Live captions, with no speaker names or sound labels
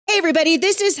Hey, everybody,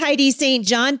 this is Heidi St.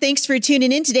 John. Thanks for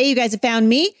tuning in today. You guys have found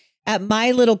me at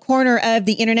my little corner of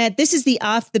the internet. This is the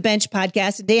Off the Bench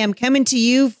podcast. Today, I'm coming to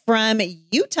you from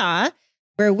Utah,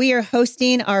 where we are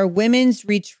hosting our women's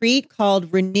retreat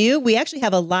called Renew. We actually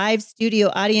have a live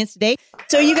studio audience today.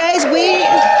 So you guys,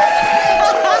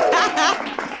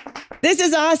 this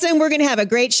is awesome. We're going to have a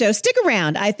great show. Stick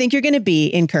around. I think you're going to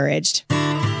be encouraged.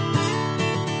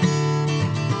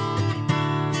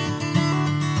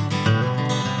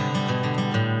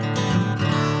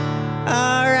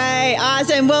 All right.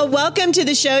 Awesome. Well, welcome to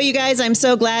the show, you guys. I'm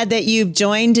so glad that you've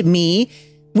joined me.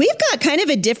 We've got kind of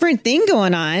a different thing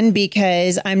going on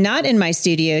because I'm not in my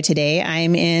studio today.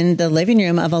 I'm in the living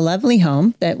room of a lovely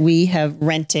home that we have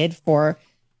rented for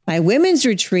my women's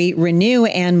retreat, Renew.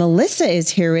 And Melissa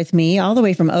is here with me all the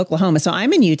way from Oklahoma. So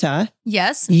I'm in Utah.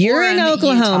 Yes. You're in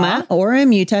Oklahoma.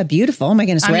 Orem, Utah. Beautiful. Oh my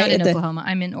goodness. I'm right not in Oklahoma.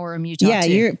 I'm in Orem, Utah. Yeah,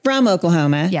 you're from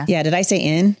Oklahoma. Yeah. Yeah. Did I say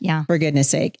in? Yeah. For goodness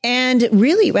sake. And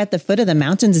really, we're at the foot of the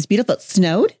mountains. It's beautiful. It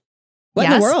snowed. What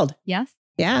in the world? Yes.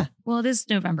 Yeah. Well, it is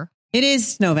November. It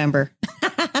is November.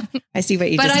 I see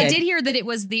what you but just did. But I did hear that it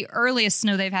was the earliest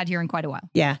snow they've had here in quite a while.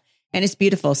 Yeah. And it's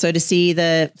beautiful. So to see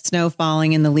the snow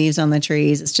falling and the leaves on the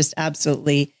trees, it's just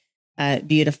absolutely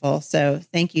beautiful. So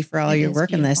thank you for all your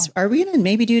work on this. Are we going to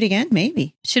maybe do it again?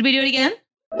 Maybe. Should we do it again?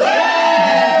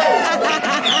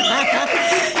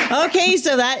 Okay.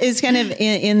 So that is kind of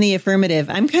in the affirmative.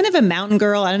 I'm kind of a mountain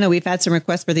girl. I don't know. We've had some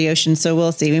requests for the ocean, so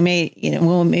we'll see. We may,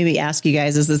 we'll maybe ask you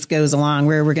guys as this goes along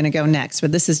where we're going to go next.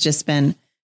 But this has just been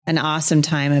an awesome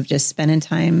time of just spending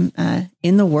time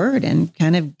in the Word and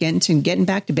kind of getting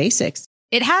back to basics.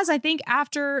 It has, I think,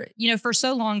 after, for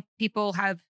so long, people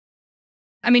have,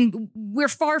 we're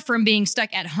far from being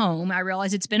stuck at home. I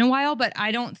realize it's been a while, but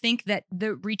I don't think that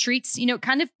the retreats,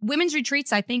 kind of women's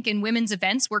retreats, I think in women's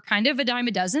events were kind of a dime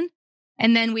a dozen.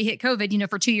 And then we hit COVID,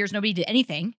 for 2 years, nobody did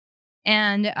anything.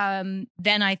 And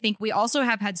then I think we also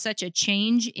have had such a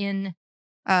change in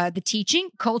the teaching.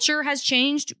 Culture has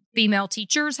changed. Female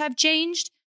teachers have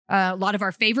changed. A lot of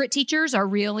our favorite teachers are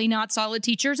really not solid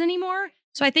teachers anymore.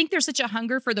 So I think there's such a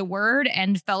hunger for the Word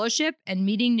and fellowship and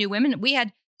meeting new women. We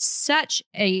had such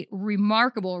a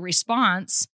remarkable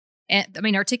response.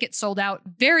 And our tickets sold out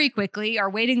very quickly. Our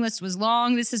waiting list was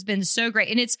long. This has been so great.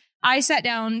 And I sat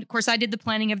down, of course, I did the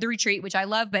planning of the retreat, which I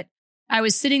love, but I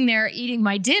was sitting there eating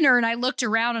my dinner and I looked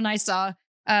around and I saw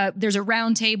there's a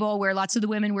round table where lots of the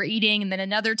women were eating and then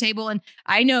another table. And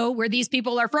I know where these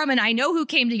people are from and I know who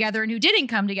came together and who didn't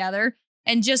come together.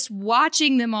 And just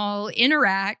watching them all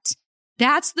interact,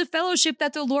 that's the fellowship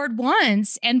that the Lord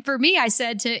wants. And for me, I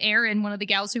said to Erin, one of the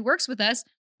gals who works with us,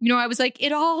 I was like,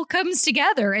 it all comes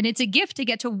together and it's a gift to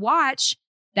get to watch.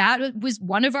 That was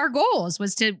one of our goals,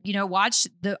 was to, watch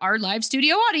our live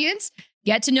studio audience,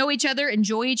 get to know each other,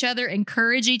 enjoy each other,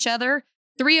 encourage each other.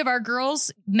 3 of our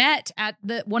girls met at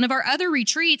one of our other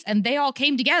retreats and they all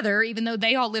came together, even though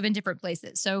they all live in different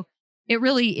places. So it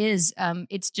really is,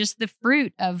 it's just the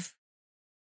fruit of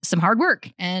some hard work.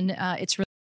 And it's really.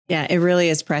 Yeah, it really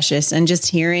is precious. And just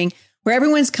hearing where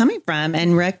everyone's coming from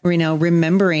and,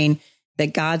 remembering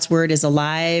that God's Word is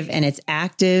alive and it's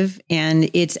active and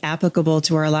it's applicable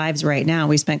to our lives right now.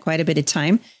 We spent quite a bit of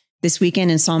time this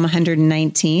weekend in Psalm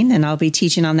 119, and I'll be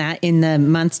teaching on that in the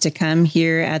months to come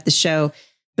here at the show.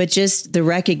 But just the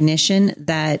recognition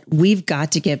that we've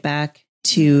got to get back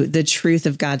to the truth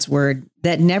of God's Word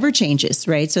that never changes,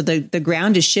 right? So the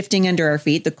ground is shifting under our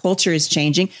feet. The culture is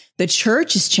changing. The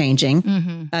church is changing.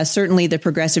 Mm-hmm. Certainly the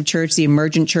progressive church, the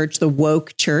emergent church, the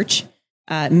woke church,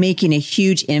 making a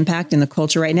huge impact in the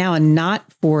culture right now, and not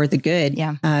for the good.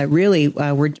 Yeah.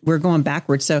 We're going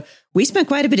backwards. So we spent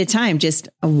quite a bit of time just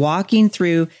walking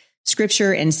through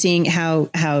Scripture and seeing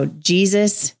how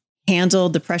Jesus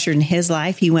handled the pressure in his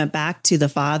life. He went back to the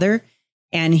Father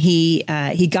and he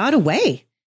got away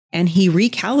and he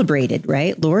recalibrated,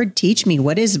 right? Lord, teach me,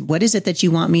 what is it that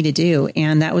you want me to do?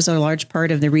 And that was a large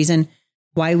part of the reason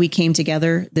why we came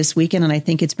together this weekend. And I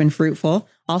think it's been fruitful.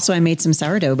 Also, I made some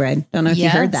sourdough bread. Don't know if you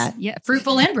heard that. Yeah.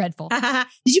 Fruitful and breadful. Did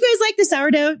you guys like the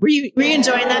sourdough? Were you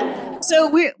enjoying that? So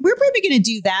we're probably going to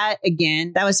do that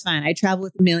again. That was fun. I traveled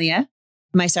with Amelia,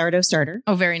 my sourdough starter.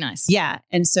 Oh, very nice. Yeah.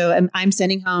 And so I'm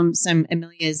sending home some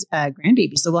Amelia's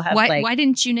grandbabies. So we'll have why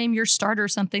didn't you name your starter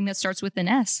something that starts with an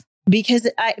S? Because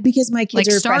my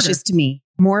kids are precious to me,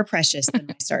 more precious than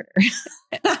my starter.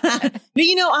 But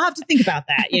I'll have to think about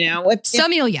that.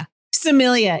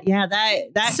 Samelia. Yeah,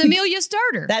 that Samelia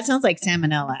starter. That sounds like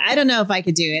salmonella. I don't know if I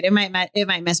could do it. It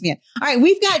might mess me up. All right,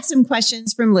 we've got some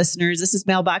questions from listeners. This is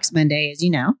Mailbox Monday, as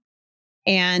you know,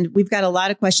 and we've got a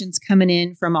lot of questions coming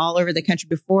in from all over the country.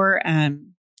 Before I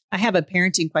have a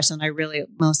parenting question, I really,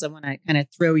 Melissa, want to kind of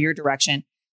throw your direction.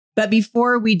 But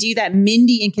before we do that,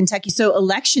 Mindy in Kentucky. So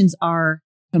elections are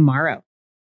tomorrow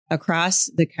across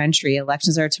the country.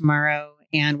 Elections are tomorrow,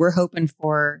 and we're hoping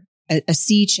for a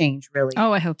sea change, really.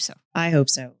 Oh, I hope so. I hope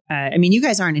so. I mean, you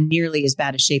guys aren't in nearly as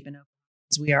bad a shape in Oklahoma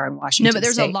as we are in Washington. No, but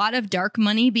there's State. a lot of dark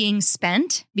money being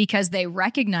spent because they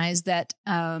recognize that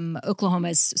Oklahoma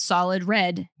is solid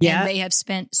red. Yeah. And they have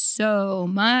spent so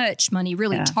much money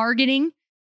really targeting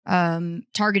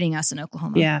us in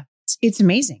Oklahoma. Yeah. It's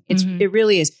amazing. It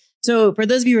really is. So for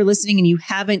those of you who are listening and you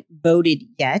haven't voted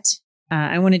yet,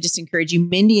 I want to just encourage you.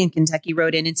 Mindy in Kentucky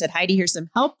wrote in and said, Heidi, here's some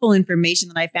helpful information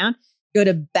that I found. Go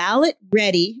to Ballot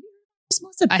Ready. It's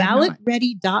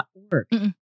ballotready.org.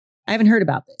 I haven't heard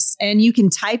about this. And you can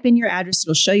type in your address.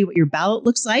 It'll show you what your ballot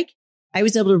looks like. I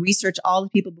was able to research all the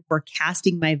people before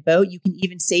casting my vote. You can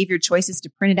even save your choices to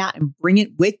print it out and bring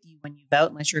it with you when you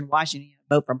vote. Unless you're in Washington, you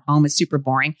vote from home. It's super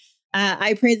boring.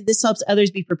 I pray that this helps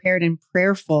others be prepared and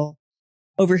prayerful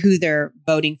over who they're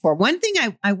voting for. One thing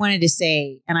I wanted to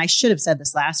say, and I should have said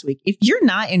this last week, if you're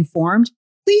not informed,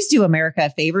 please do America a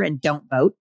favor and don't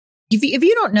vote. If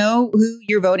you don't know who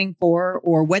you're voting for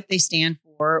or what they stand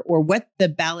for or what the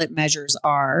ballot measures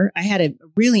are, I had a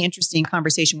really interesting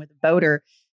conversation with a voter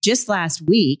just last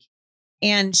week.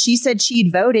 And she said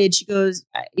she'd voted. She goes,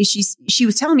 she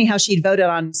was telling me how she'd voted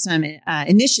on some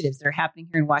initiatives that are happening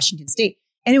here in Washington State.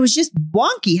 And it was just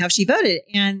wonky how she voted.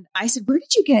 And I said, where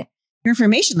did you get your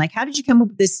information? Like, how did you come up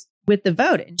with the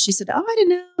vote? And she said, oh, I don't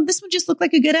know. This one just looked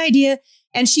like a good idea.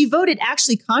 And she voted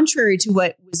actually contrary to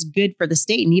what was good for the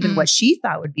state and even what she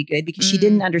thought would be good because she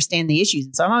didn't understand the issues.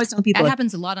 And so I'm always telling people that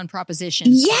happens a lot on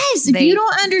propositions. Yes. If you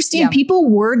don't understand, people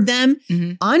word them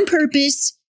on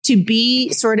purpose to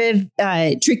be sort of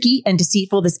tricky and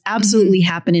deceitful. This absolutely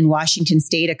happened in Washington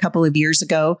State a couple of years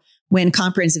ago when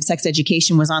comprehensive sex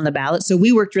education was on the ballot. So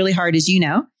we worked really hard, as you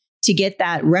know, to get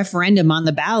that referendum on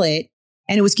the ballot.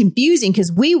 And it was confusing because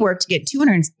we worked to get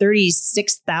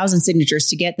 236,000 signatures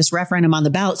to get this referendum on the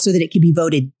ballot so that it could be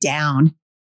voted down.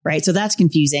 Right. So that's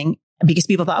confusing because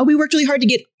people thought, oh, we worked really hard to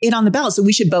get it on the ballot, so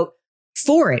we should vote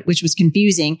for it, which was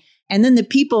confusing. And then the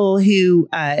people who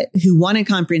wanted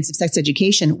comprehensive sex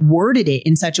education worded it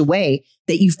in such a way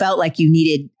that you felt like you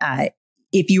needed,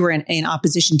 if you were in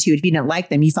opposition to it, if you didn't like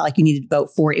them, you felt like you needed to vote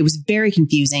for it. It was very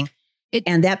confusing.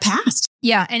 And that passed.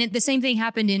 Yeah. And the same thing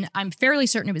happened I'm fairly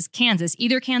certain it was Kansas,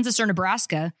 either Kansas or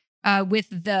Nebraska, with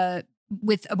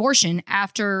abortion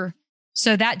after.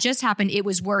 So that just happened. It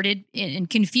was worded and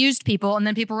confused people. And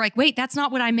then people were like, wait, that's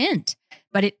not what I meant.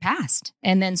 But it passed.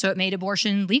 And then so it made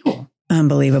abortion legal.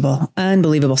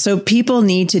 Unbelievable. So people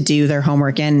need to do their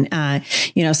homework. And,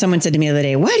 someone said to me the other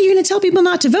day, what are you going to tell people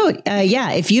not to vote?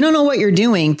 If you don't know what you're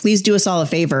doing, please do us all a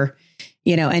favor,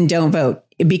 and don't vote.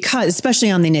 Because especially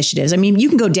on the initiatives, I mean, you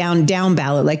can go down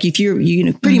ballot. Like if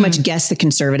you pretty much guess the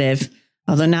conservative,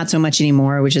 although not so much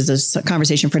anymore, which is a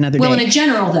conversation for another day. Well, in a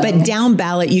general, though. But down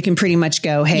ballot, you can pretty much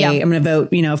go, hey, I'm going to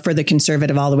vote, for the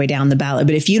conservative all the way down the ballot.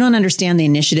 But if you don't understand the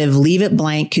initiative, leave it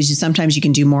blank because sometimes you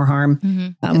can do more harm,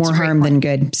 than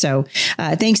good. So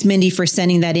thanks, Mindy, for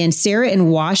sending that in. Sarah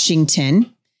in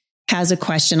Washington has a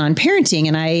question on parenting.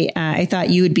 And I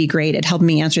thought you would be great at helping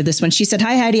me answer this one. She said,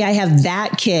 hi, Heidi, I have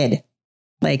that kid.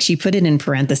 Like she put it in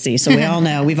parentheses. So we all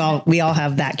know we all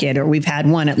have that kid, or we've had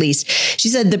one at least. She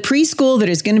said the preschool that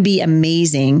is going to be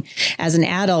amazing as an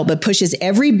adult, but pushes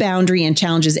every boundary and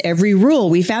challenges every rule.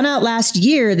 We found out last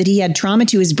year that he had trauma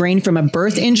to his brain from a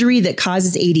birth injury that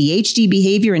causes ADHD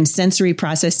behavior and sensory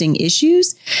processing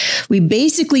issues. We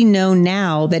basically know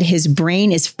now that his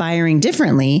brain is firing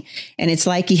differently, and it's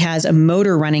like he has a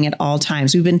motor running at all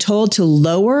times. We've been told to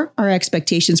lower our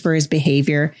expectations for his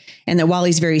behavior, and that while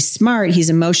he's very smart,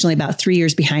 he's emotionally about 3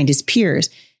 years behind his peers.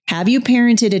 Have you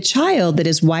parented a child that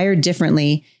is wired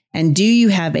differently? And do you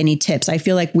have any tips? I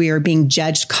feel like we are being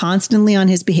judged constantly on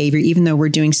his behavior, even though we're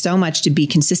doing so much to be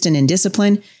consistent and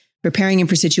disciplined, preparing him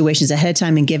for situations ahead of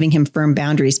time and giving him firm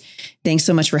boundaries. Thanks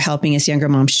so much for helping us younger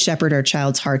moms shepherd our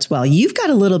child's hearts well. You've got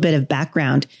a little bit of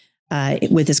background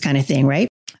with this kind of thing, right?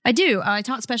 I do. I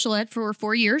taught special ed for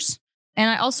 4 years. And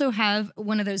I also have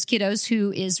one of those kiddos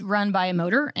who is run by a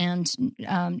motor and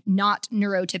not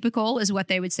neurotypical is what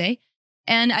they would say.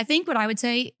 And I think what I would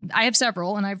say, I have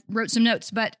several and I wrote some notes,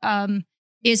 but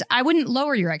is I wouldn't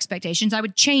lower your expectations. I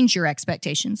would change your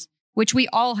expectations, which we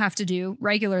all have to do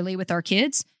regularly with our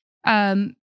kids.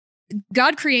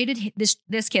 God created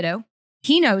this kiddo.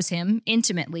 He knows him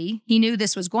intimately. He knew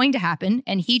this was going to happen,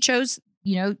 and he chose,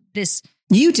 this.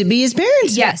 You to be his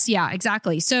parents. Yes. Yeah,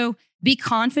 exactly. So be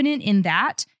confident in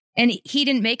that. And he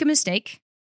didn't make a mistake.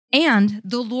 And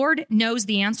the Lord knows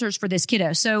the answers for this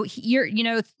kiddo. So you're,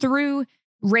 through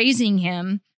raising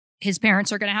him, his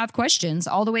parents are going to have questions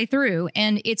all the way through.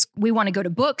 And we want to go to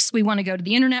books. We want to go to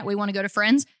the internet. We want to go to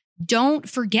friends. Don't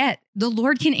forget, the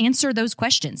Lord can answer those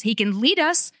questions. He can lead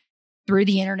us through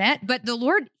the internet, but the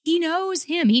Lord, he knows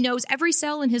him. He knows every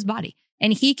cell in his body,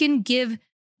 and he can give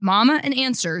mama an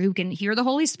answer who can hear the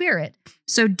Holy Spirit.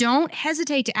 So don't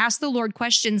hesitate to ask the Lord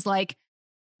questions like,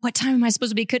 what time am I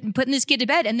supposed to be putting this kid to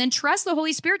bed? And then trust the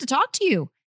Holy Spirit to talk to you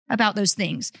about those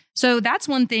things. So that's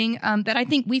one thing that I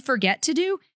think we forget to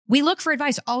do. We look for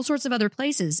advice all sorts of other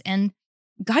places, and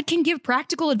God can give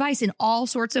practical advice in all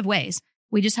sorts of ways.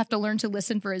 We just have to learn to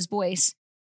listen for his voice.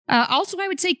 Also, I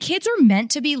would say kids are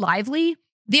meant to be lively.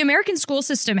 The American school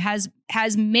system has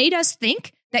made us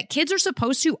think that kids are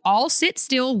supposed to all sit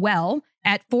still well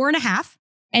at 4.5.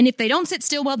 And if they don't sit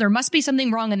still well, there must be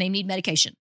something wrong and they need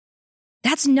medication.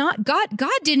 That's not God.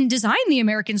 God didn't design the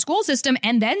American school system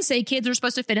and then say kids are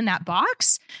supposed to fit in that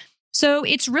box. So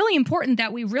it's really important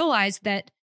that we realize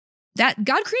that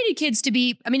God created kids to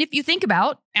be, I mean, if you think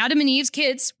about Adam and Eve's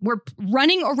kids were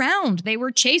running around. They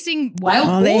were chasing wild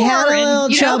boar. They had a little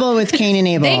trouble with Cain and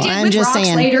Abel. They did I'm with just rocks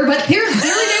saying. later, but here they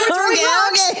were throwing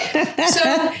rocks. Okay.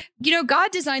 So,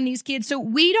 God designed these kids. So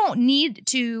we need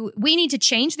to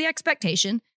change the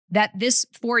expectation that this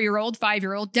 4-year-old,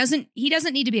 5-year-old doesn't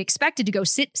need to be expected to go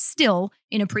sit still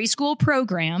in a preschool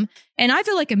program. And I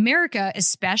feel like America,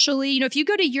 especially, if you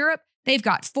go to Europe, they've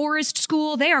got forest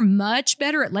school. They are much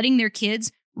better at letting their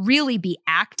kids really be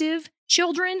active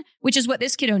children, which is what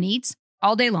this kiddo needs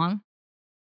all day long.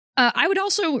 I would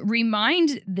also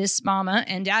remind this mama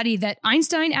and daddy that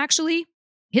Einstein actually,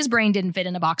 his brain didn't fit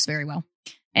in a box very well.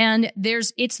 And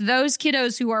it's those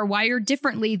kiddos who are wired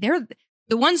differently. They're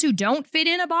the ones who don't fit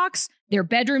in a box. Their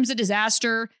bedroom's a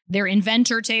disaster. Their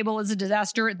inventor table is a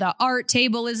disaster. The art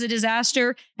table is a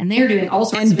disaster. And they're doing all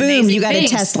sorts of amazing boom, you got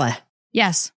things. a Tesla.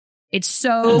 Yes. It's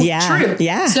so true.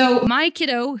 Yeah. So my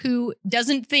kiddo who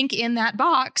doesn't think in that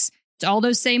box, it's all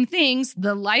those same things,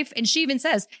 the life. And she even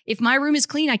says, if my room is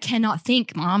clean, I cannot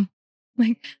think, Mom. I'm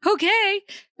like,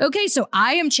 okay. So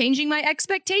I am changing my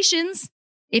expectations.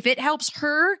 If it helps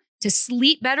her to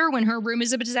sleep better when her room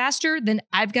is a disaster, then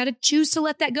I've got to choose to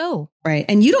let that go. Right.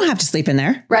 And you don't have to sleep in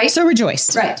there. Right. So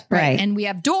rejoice. Right. And we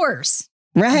have doors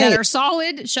that are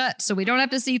solid shut, so we don't have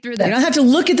to see through them. You don't have to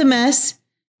look at the mess.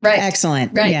 Right.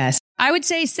 Excellent. Right. Yes. I would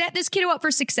say set this kiddo up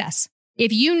for success.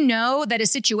 If you know that a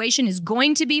situation is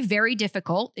going to be very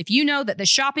difficult, if you know that the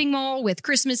shopping mall with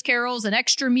Christmas carols and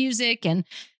extra music and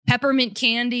peppermint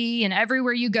candy and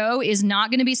everywhere you go is not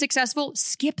going to be successful,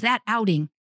 skip that outing.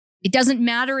 It doesn't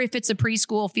matter if it's a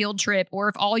preschool field trip or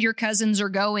if all your cousins are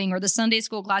going or the Sunday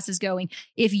school class is going.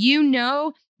 If you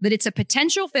know that it's a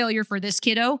potential failure for this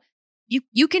kiddo,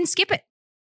 you can skip it.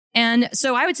 And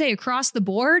so I would say across the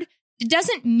board, it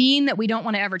doesn't mean that we don't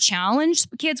want to ever challenge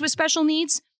kids with special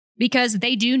needs, because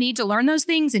they do need to learn those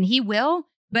things, and he will,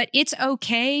 but it's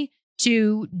okay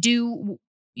to do,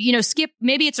 skip.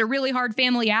 Maybe it's a really hard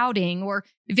family outing, or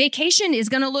vacation is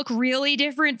going to look really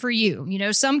different for you.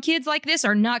 Some kids like this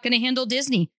are not going to handle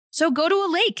Disney. So go to a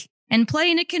lake and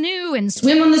play in a canoe and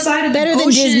swim on the side of the ocean. Better than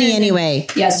Disney anyway.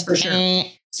 Yes, for sure.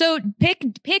 So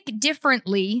pick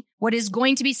differently what is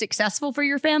going to be successful for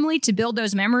your family to build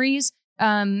those memories.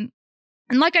 And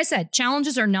like I said,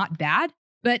 challenges are not bad,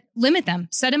 but limit them.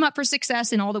 Set them up for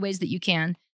success in all the ways that you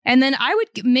can. And then I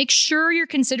would make sure you're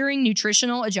considering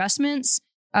nutritional adjustments,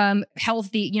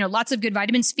 healthy, lots of good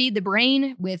vitamins. Feed the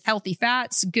brain with healthy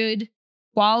fats, good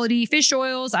quality fish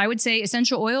oils. I would say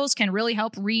essential oils can really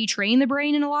help retrain the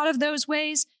brain in a lot of those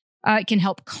ways. It can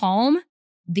help calm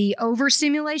the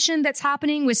overstimulation that's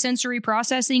happening with sensory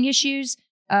processing issues.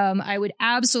 I would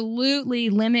absolutely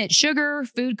limit sugar,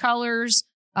 food colors.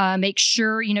 Make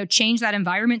sure, change that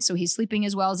environment so he's sleeping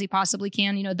as well as he possibly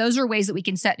can. Those are ways that we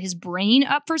can set his brain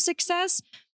up for success.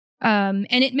 And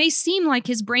it may seem like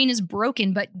his brain is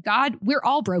broken, but we're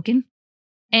all broken.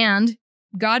 And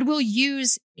God will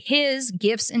use his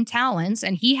gifts and talents,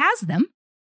 and he has them.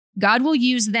 God will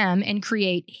use them and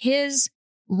create his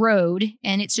road,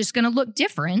 and it's just going to look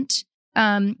different.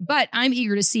 But I'm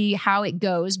eager to see how it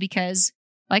goes because,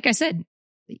 like I said,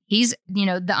 he's,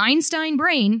 the Einstein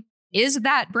brain is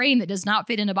that brain that does not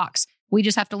fit in a box. We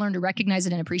just have to learn to recognize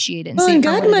it and appreciate it. And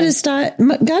God must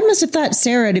have thought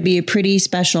Sarah to be a pretty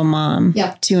special mom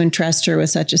to entrust her with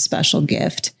such a special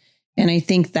gift. And I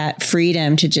think that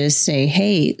freedom to just say,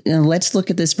 hey, let's look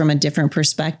at this from a different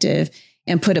perspective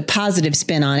and put a positive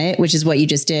spin on it, which is what you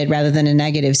just did rather than a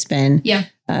negative spin. Yeah.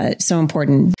 So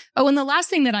important. Oh, and the last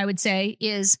thing that I would say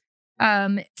is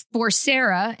for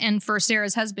Sarah and for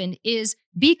Sarah's husband is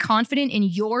be confident in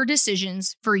your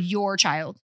decisions for your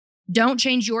child. Don't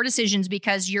change your decisions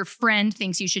because your friend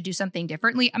thinks you should do something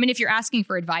differently. I mean, if you're asking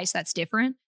for advice, that's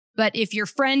different. But if your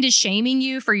friend is shaming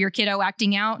you for your kiddo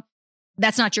acting out,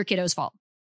 that's not your kiddo's fault.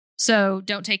 So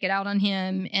don't take it out on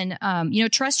him. And,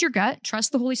 trust your gut,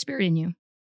 trust the Holy Spirit in you.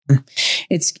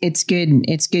 It's good.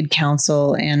 It's good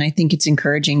counsel. And I think it's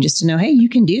encouraging just to know, hey, you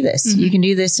can do this. Mm-hmm. You can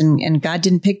do this. And God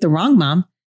didn't pick the wrong mom.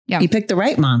 Yeah. He picked the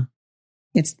right mom.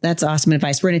 That's awesome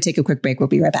advice. We're going to take a quick break. We'll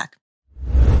be right back.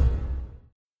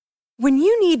 When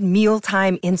you need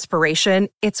mealtime inspiration,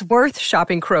 it's worth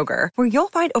shopping Kroger, where you'll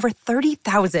find over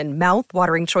 30,000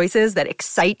 mouth-watering choices that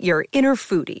excite your inner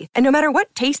foodie. And no matter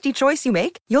what tasty choice you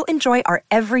make, you'll enjoy our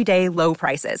everyday low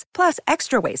prices, plus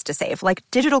extra ways to save, like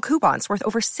digital coupons worth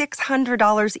over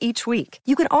 $600 each week.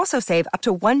 You can also save up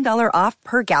to $1 off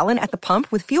per gallon at the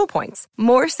pump with fuel points.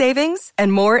 More savings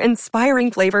and more inspiring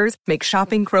flavors make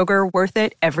shopping Kroger worth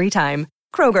it every time.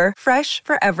 Kroger, fresh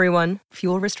for everyone.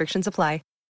 Fuel restrictions apply.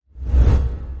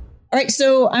 All right.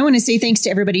 So I want to say thanks to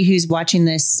everybody who's watching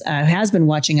this, has been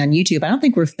watching on YouTube. I don't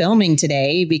think we're filming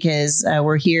today because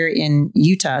we're here in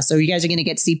Utah. So you guys are going to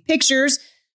get to see pictures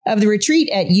of the retreat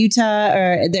at Utah,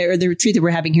 or the retreat that we're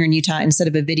having here in Utah, instead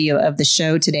of a video of the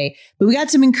show today. But we got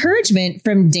some encouragement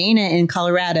from Dana in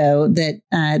Colorado that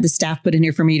the staff put in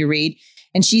here for me to read.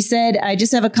 And she said, I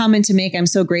just have a comment to make. I'm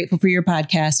so grateful for your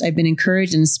podcast. I've been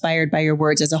encouraged and inspired by your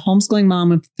words. As a homeschooling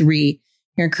mom of 3,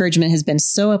 your encouragement has been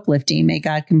so uplifting. May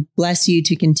God bless you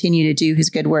to continue to do his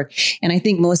good work. And I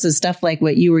think, Melissa, stuff like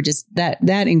what you were just, that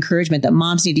encouragement that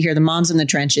moms need to hear, the moms in the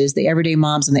trenches, the everyday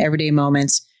moms in the everyday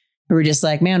moments who are just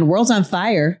like, man, the world's on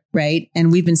fire, right?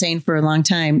 And we've been saying for a long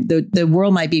time, the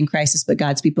world might be in crisis, but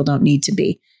God's people don't need to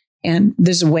be. And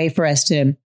there's a way for us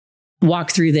to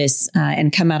walk through this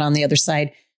and come out on the other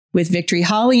side with victory.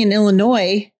 Holly in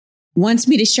Illinois wants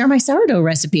me to share my sourdough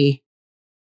recipe.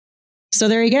 So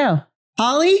there you go.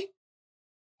 Holly,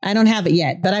 I don't have it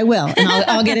yet, but I will, and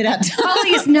I'll get it up.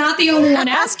 Holly is not the only one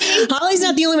asking. Holly's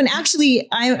not the only one. Actually,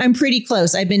 I'm pretty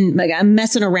close. I'm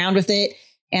messing around with it,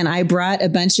 and I brought a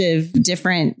bunch of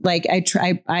different,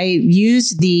 I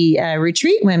used the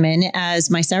retreat women as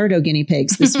my sourdough guinea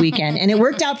pigs this weekend, and it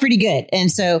worked out pretty good.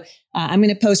 And so I'm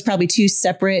going to post probably 2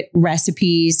 separate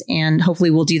recipes, and hopefully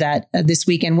we'll do that this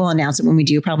weekend. We'll announce it when we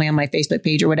do, probably on my Facebook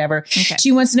page or whatever. Okay.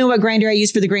 She wants to know what grinder I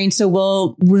use for the grain. So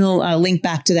we'll link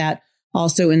back to that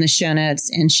also in the show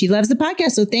notes. And she loves the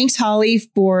podcast. So thanks, Holly,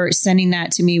 for sending that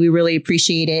to me. We really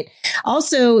appreciate it.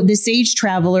 Also, the Sage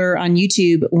Traveler on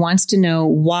YouTube wants to know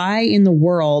why in the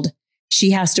world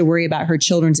she has to worry about her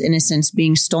children's innocence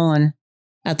being stolen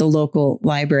at the local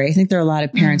library. I think there are a lot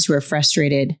of parents who are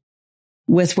frustrated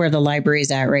with where the library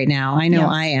is at right now. I know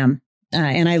I am.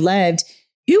 And I loved,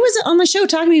 who was on the show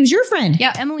talking to me? It was your friend.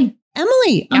 Yeah, Emily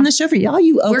on the show for y'all,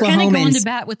 you Oklahomans. We're kind of going to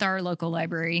bat with our local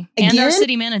library and our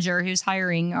city manager who's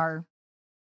hiring our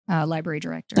library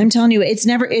director. I'm telling you, it's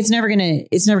never going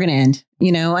to end,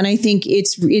 and I think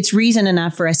it's reason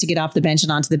enough for us to get off the bench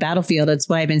and onto the battlefield. That's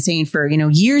why I've been saying for,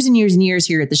 years and years and years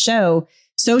here at the show,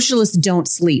 socialists don't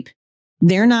sleep.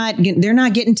 They're not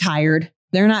getting tired.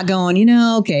 They're not going,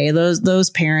 okay, those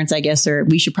parents, I guess,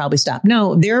 we should probably stop.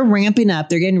 No, they're ramping up.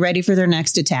 They're getting ready for their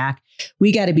next attack.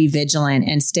 We got to be vigilant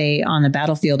and stay on the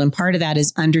battlefield. And part of that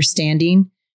is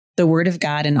understanding the word of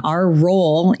God and our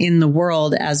role in the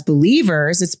world as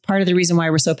believers. It's part of the reason why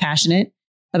we're so passionate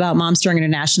about Mom Strong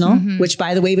International, which,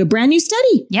 by the way, we have a brand new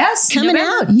study. Yes. Coming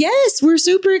out. Yes. We're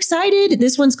super excited.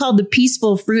 This one's called The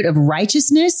Peaceful Fruit of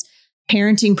Righteousness,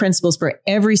 Parenting Principles for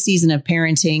Every Season of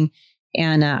Parenting.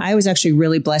 And I was actually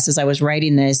really blessed as I was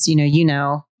writing this.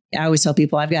 I always tell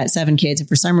people I've got 7 kids. And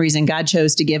for some reason, God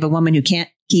chose to give a woman who can't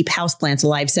keep houseplants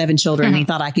alive 7 children. And he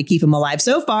thought I could keep them alive.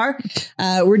 So far,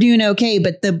 we're doing okay.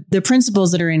 But the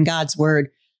principles that are in God's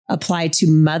word apply to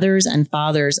mothers and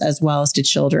fathers as well as to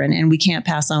children. And we can't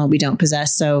pass on what we don't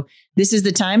possess. So this is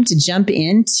the time to jump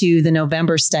into the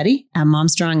November study at Mom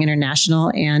Strong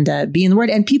International and be in the word.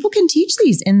 And people can teach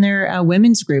these in their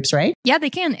women's groups, right? Yeah, they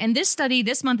can. And this study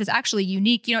this month is actually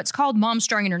unique. It's called Mom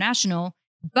Strong International,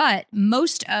 but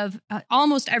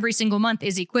almost every single month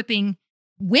is equipping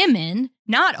women,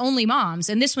 not only moms.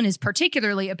 And this one is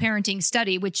particularly a parenting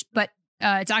study, but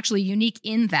it's actually unique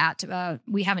in that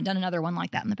we haven't done another one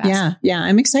like that in the past. Yeah.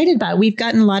 I'm excited about it. We've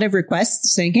gotten a lot of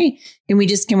requests saying, hey, can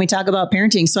we talk about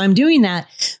parenting? So I'm doing that,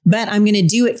 but I'm going to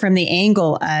do it from the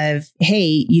angle of,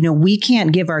 hey, we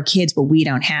can't give our kids what we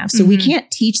don't have. So we can't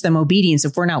teach them obedience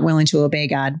if we're not willing to obey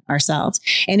God ourselves.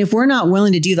 And if we're not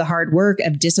willing to do the hard work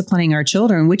of disciplining our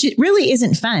children, which it really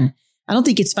isn't fun. I don't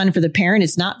think it's fun for the parent.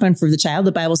 It's not fun for the child.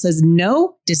 The Bible says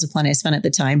no discipline is fun at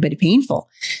the time, but painful.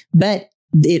 But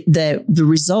the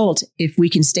result, if we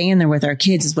can stay in there with our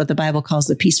kids, is what the Bible calls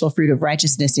the peaceful fruit of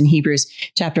righteousness in Hebrews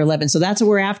chapter 11. So that's what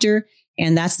we're after.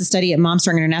 And that's the study at Mom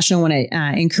Strong International. I want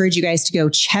to encourage you guys to go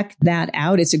check that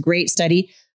out. It's a great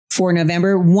study for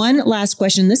November. One last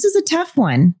question. This is a tough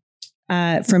one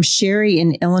from Sherry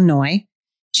in Illinois.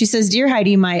 She says, Dear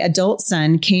Heidi, my adult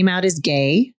son came out as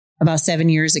gay about 7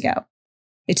 years ago.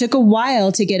 It took a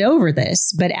while to get over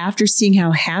this, but after seeing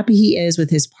how happy he is with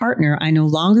his partner, I no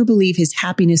longer believe his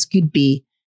happiness could be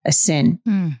a sin.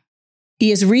 He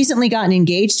has recently gotten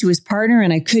engaged to his partner,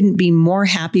 and I couldn't be more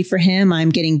happy for him. I'm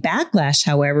getting backlash,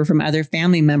 however, from other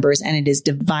family members, and it is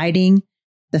dividing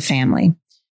the family.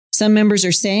 Some members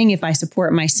are saying if I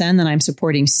support my son, then I'm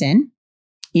supporting sin.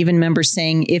 Even members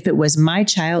saying if it was my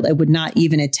child, I would not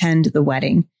even attend the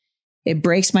wedding. It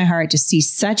breaks my heart to see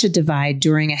such a divide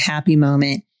during a happy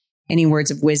moment. Any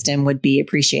words of wisdom would be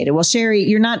appreciated. Well, Sherry,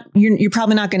 you're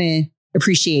probably not going to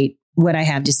appreciate what I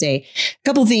have to say. A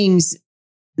couple things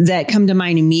that come to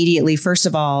mind immediately. First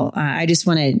of all, I just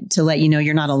wanted to let you know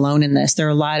you're not alone in this. There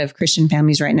are a lot of Christian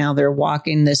families right now that are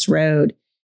walking this road.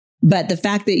 But the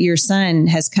fact that your son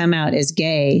has come out as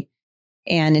gay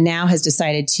and now has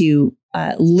decided to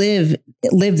live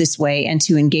this way and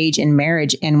to engage in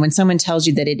marriage. And when someone tells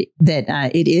you that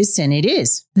it is sin, it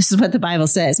is. This is what the Bible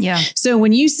says. Yeah. So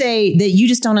when you say that you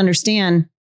just don't understand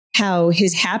how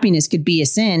his happiness could be a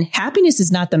sin, happiness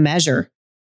is not the measure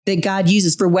that God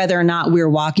uses for whether or not we're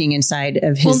walking inside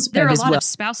of his. Well, there are a lot of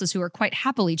spouses who are quite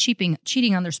happily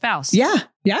cheating on their spouse. Yeah,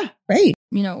 right.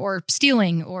 Or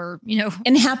stealing, or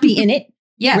and happy in it.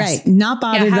 Yes. Right. Not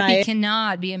bothered by it.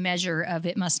 Cannot be a measure of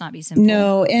it must not be sinful.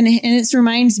 No. And it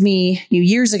reminds me,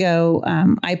 years ago,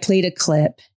 I played a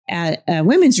clip at a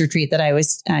women's retreat that I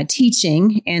was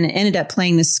teaching, and ended up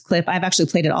playing this clip. I've actually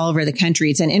played it all over the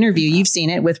country. It's an interview. You've seen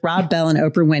it with Rob Bell and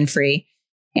Oprah Winfrey.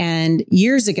 And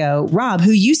years ago, Rob,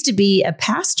 who used to be a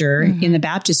pastor in the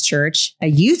Baptist church, a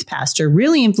youth pastor,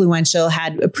 really influential,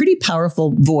 had a pretty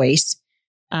powerful voice,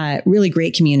 really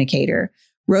great communicator,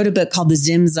 wrote a book called The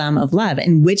Zim Zum of Love,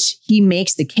 in which he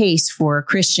makes the case for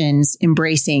Christians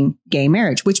embracing gay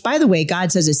marriage, which, by the way,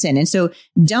 God says is sin. And so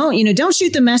don't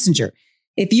shoot the messenger.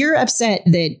 If you're upset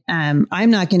that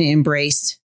I'm not going to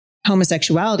embrace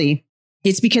homosexuality,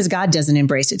 it's because God doesn't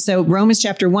embrace it. So Romans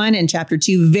chapter 1 and chapter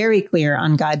 2, very clear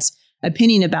on God's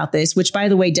opinion about this, which, by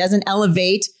the way, doesn't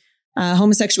elevate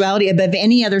homosexuality above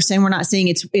any other sin. We're not saying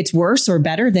it's worse or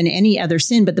better than any other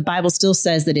sin, but the Bible still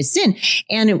says that it's sin.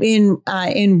 And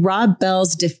in Rob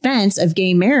Bell's defense of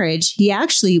gay marriage, he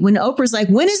actually, when Oprah's like,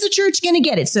 when is the church going to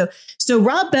get it? So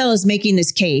Rob Bell is making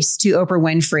this case to Oprah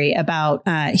Winfrey about,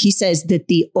 he says that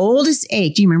the oldest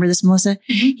ache, do you remember this, Melissa?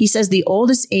 Mm-hmm. He says the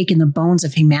oldest ache in the bones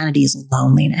of humanity is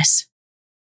loneliness.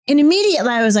 And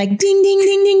immediately I was like, ding, ding,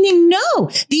 ding, ding, ding.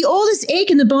 No, the oldest ache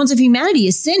in the bones of humanity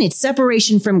is sin. It's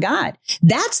separation from God.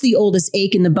 That's the oldest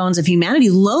ache in the bones of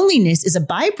humanity. Loneliness is a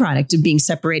byproduct of being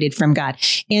separated from God.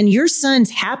 And your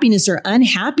son's happiness or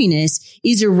unhappiness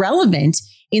is irrelevant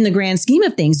in the grand scheme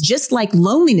of things, just like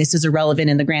loneliness is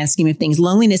irrelevant in the grand scheme of things.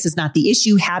 Loneliness is not the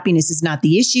issue. Happiness is not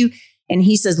the issue. And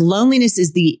he says loneliness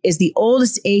is the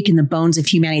oldest ache in the bones of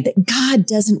humanity, that God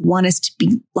doesn't want us to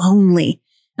be lonely.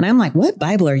 And I'm like, what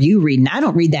Bible are you reading? I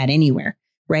don't read that anywhere.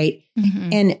 Right. Mm-hmm.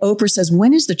 And Oprah says,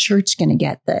 when is the church going to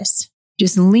get this?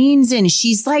 Just leans in.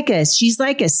 She's like a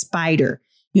spider,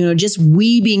 just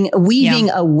weaving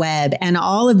a web, and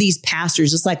all of these pastors,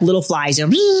 just like little flies,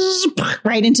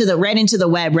 right into the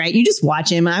web. Right. You just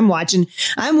watch him. I'm watching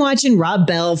Rob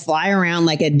Bell fly around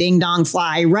like a ding dong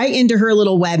fly right into her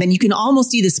little web. And you can almost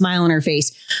see the smile on her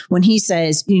face when he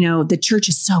says, the church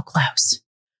is so close.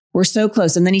 We're so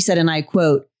close. And then he said, and I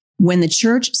quote, when the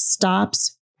church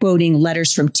stops quoting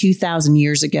letters from 2,000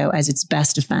 years ago as its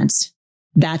best defense,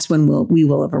 that's when we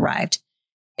will have arrived.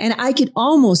 And I could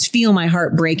almost feel my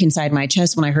heart break inside my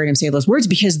chest when I heard him say those words,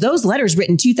 because those letters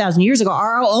written 2,000 years ago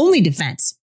are our only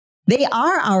defense. They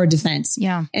are our defense.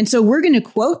 Yeah. And so we're going to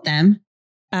quote them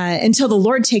until the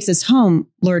Lord takes us home,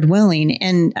 Lord willing.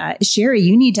 And Sherry,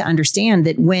 you need to understand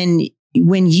that when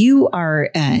you are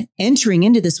entering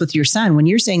into this with your son, when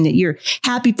you're saying that you're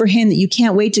happy for him, that you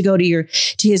can't wait to go to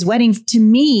his wedding, to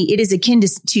me, it is akin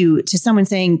to someone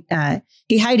saying,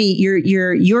 hey, Heidi,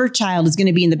 your child is going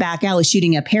to be in the back alley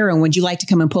shooting up heroin. Would you like to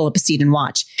come and pull up a seat and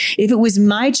watch? If it was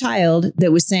my child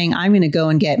that was saying, I'm going to go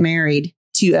and get married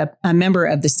to a member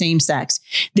of the same sex,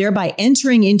 thereby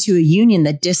entering into a union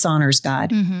that dishonors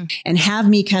God, mm-hmm. and have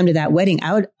me come to that wedding,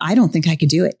 I don't think I could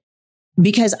do it.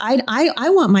 Because I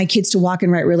want my kids to walk in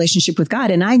right relationship with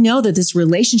God. And I know that this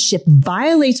relationship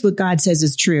violates what God says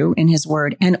is true in his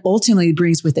word, and ultimately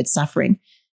brings with it suffering.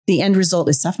 The end result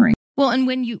is suffering. Well, and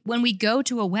when we go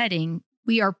to a wedding,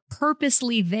 we are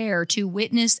purposely there to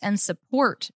witness and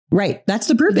support Right. That's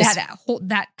the purpose.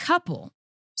 that couple.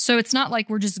 So it's not like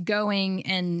we're just going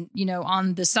and,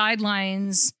 on the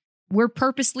sidelines. We're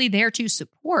purposely there to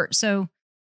support. So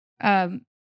it's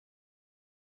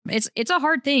a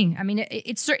hard thing. I mean,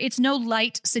 it's no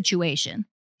light situation.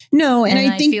 No, and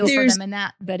I think feel for them in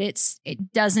that, but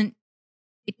it doesn't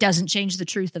change the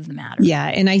truth of the matter. Yeah,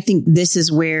 and I think this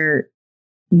is where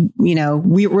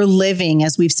we're living,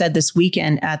 as we've said this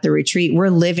weekend at the retreat, we're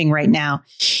living right now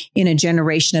in a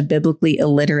generation of biblically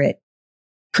illiterate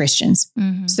Christians.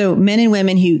 Mm-hmm. So men and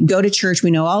women who go to church,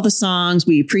 we know all the songs,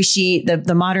 we appreciate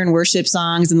the modern worship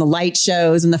songs and the light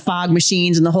shows and the fog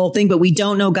machines and the whole thing, but we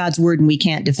don't know God's word and we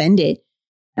can't defend it.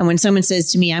 And when someone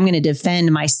says to me, I'm going to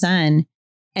defend my son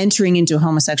entering into a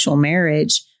homosexual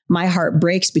marriage, my heart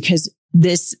breaks because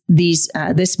this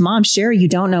mom, Sherry, you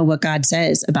don't know what God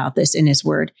says about this in his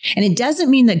word. And it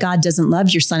doesn't mean that God doesn't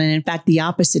love your son. And in fact, the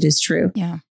opposite is true.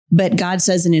 Yeah. But God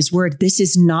says in his word, this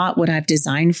is not what I've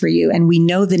designed for you. And we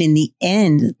know that in the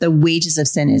end, the wages of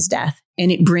sin is death,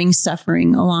 and it brings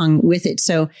suffering along with it.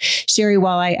 So Sherry,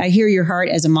 while I hear your heart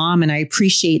as a mom, and I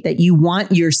appreciate that you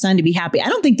want your son to be happy, I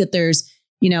don't think that there's,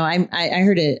 I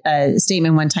heard a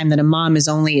statement one time that a mom is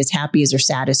only as happy as her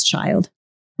saddest child.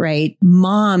 Right?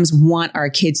 Moms want our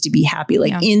kids to be happy.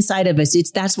 Inside of us,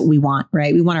 that's what we want,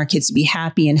 right? We want our kids to be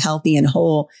happy and healthy and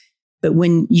whole. But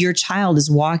when your child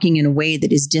is walking in a way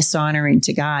that is dishonoring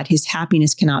to God, his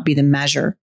happiness cannot be the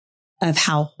measure of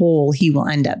how whole he will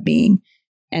end up being.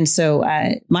 And so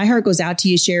my heart goes out to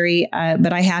you, Sherry.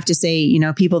 But I have to say,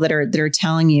 people that are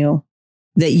telling you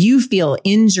that you feel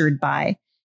injured by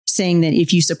saying that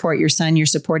if you support your son, you're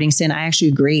supporting sin. I actually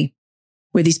agree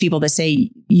with these people that say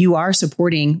you are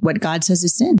supporting what God says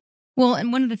is sin. Well,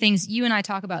 and one of the things you and I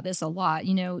talk about this a lot,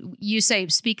 you say,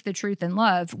 speak the truth in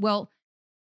love. Well,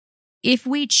 if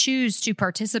we choose to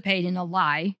participate in a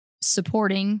lie,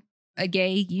 supporting a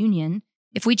gay union,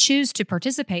 if we choose to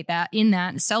participate in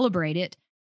that and celebrate it,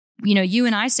 you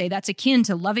and I say that's akin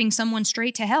to loving someone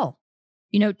straight to hell.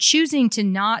 Choosing to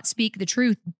not speak the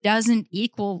truth doesn't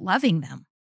equal loving them.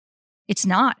 It's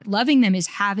not. Loving them is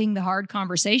having the hard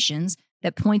conversations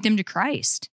that point them to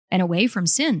Christ and away from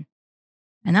sin.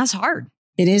 And that's hard.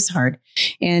 It is hard.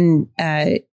 And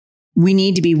we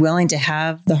need to be willing to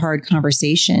have the hard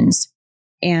conversations.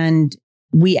 And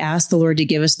we ask the Lord to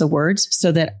give us the words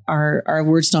so that our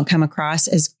words don't come across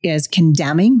as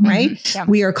condemning, right? Mm-hmm. Yeah.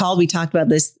 We are called, we talked about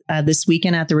this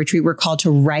weekend at the retreat, we're called to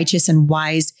righteous and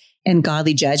wise and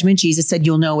godly judgment. Jesus said,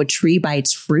 you'll know a tree by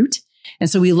its fruit. And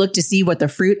so we look to see what the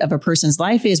fruit of a person's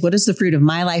life is. What is the fruit of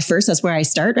my life first? That's where I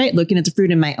start, right? Looking at the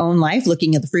fruit in my own life,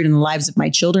 looking at the fruit in the lives of my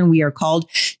children. We are called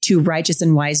to righteous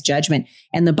and wise judgment.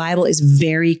 And the Bible is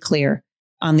very clear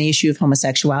on the issue of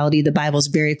homosexuality. The Bible is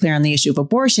very clear on the issue of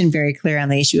abortion, very clear on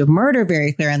the issue of murder,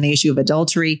 very clear on the issue of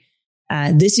adultery.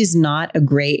 This is not a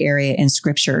gray area in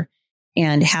Scripture,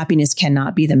 and happiness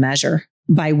cannot be the measure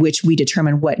by which we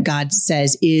determine what God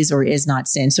says is or is not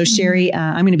sin. So Sherry,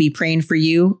 I'm going to be praying for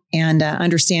you, and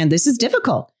understand this is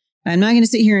difficult. I'm not going to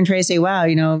sit here and try to say, wow,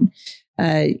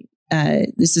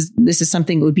 this is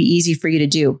something that would be easy for you to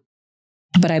do.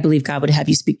 But I believe God would have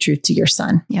you speak truth to your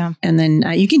son. Yeah. And then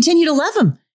you continue to love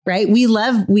him, right?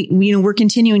 We're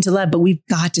continuing to love, but we've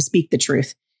got to speak the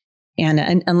truth.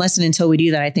 And unless and until we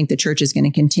do that, I think the church is going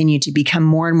to continue to become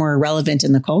more and more irrelevant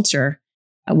in the culture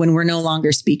when we're no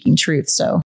longer speaking truth.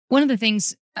 So one of the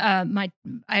things, I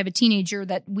have a teenager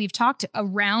that we've talked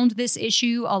around this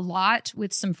issue a lot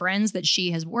with some friends that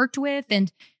she has worked with.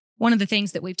 And one of the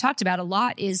things that we've talked about a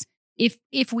lot is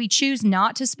if we choose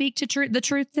not to speak to the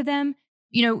truth to them,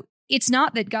 it's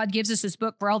not that God gives us this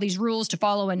book for all these rules to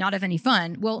follow and not have any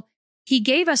fun. Well, he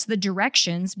gave us the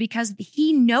directions because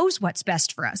he knows what's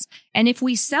best for us. And if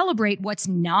we celebrate what's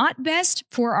not best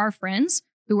for our friends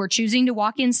who are choosing to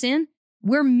walk in sin,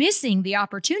 we're missing the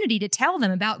opportunity to tell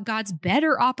them about God's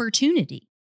better opportunity.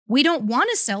 We don't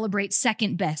want to celebrate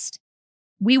second best.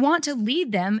 We want to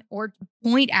lead them or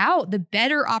point out the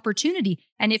better opportunity.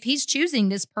 And if he's choosing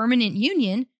this permanent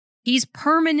union, he's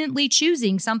permanently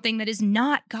choosing something that is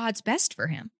not God's best for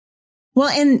him. Well,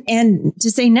 and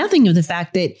to say nothing of the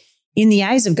fact that in the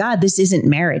eyes of God, this isn't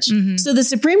marriage. Mm-hmm. So the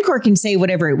Supreme Court can say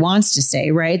whatever it wants to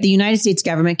say, right? The United States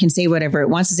government can say whatever it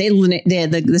wants to say.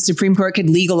 The Supreme Court could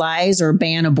legalize or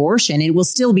ban abortion. It will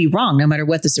still be wrong no matter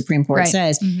what the Supreme Court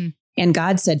says. Mm-hmm. And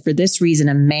God said, for this reason,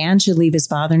 a man should leave his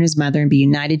father and his mother and be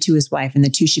united to his wife, and the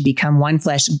two should become one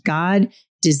flesh. God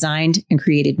designed and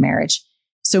created marriage.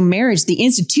 So marriage, the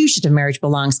institution of marriage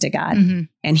belongs to God. Mm-hmm.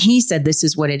 And he said, this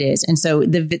is what it is. And so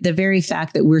the very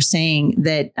fact that we're saying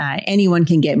that anyone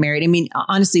can get married. I mean,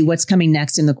 honestly, what's coming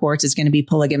next in the courts is going to be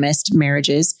polygamist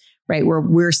marriages, right?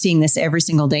 We're seeing this every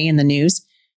single day in the news.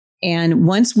 And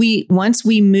once we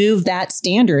move that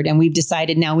standard and we've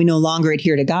decided now we no longer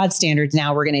adhere to God's standards,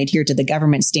 now we're going to adhere to the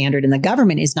government standard, and the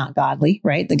government is not godly,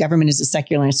 right? The government is a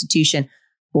secular institution.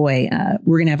 Boy,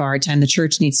 we're going to have a hard time. The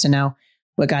church needs to know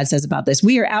what God says about this.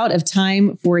 We are out of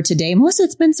time for today. Melissa,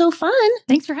 it's been so fun.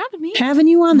 Thanks for having me. Having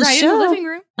you on the show. Right in the living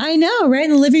room. I know, right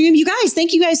in the living room. You guys,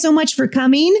 thank you guys so much for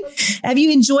coming. Have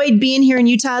you enjoyed being here in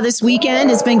Utah this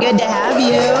weekend? It's been good to have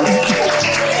you.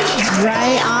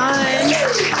 Right on.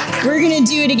 We're going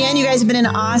to do it again. You guys have been an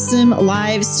awesome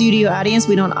live studio audience.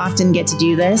 We don't often get to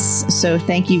do this. So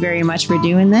thank you very much for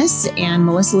doing this. And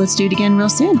Melissa, let's do it again real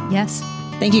soon. Yes.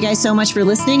 Thank you guys so much for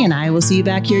listening. And I will see you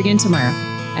back here again tomorrow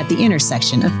at the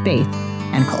intersection of faith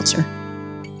and culture.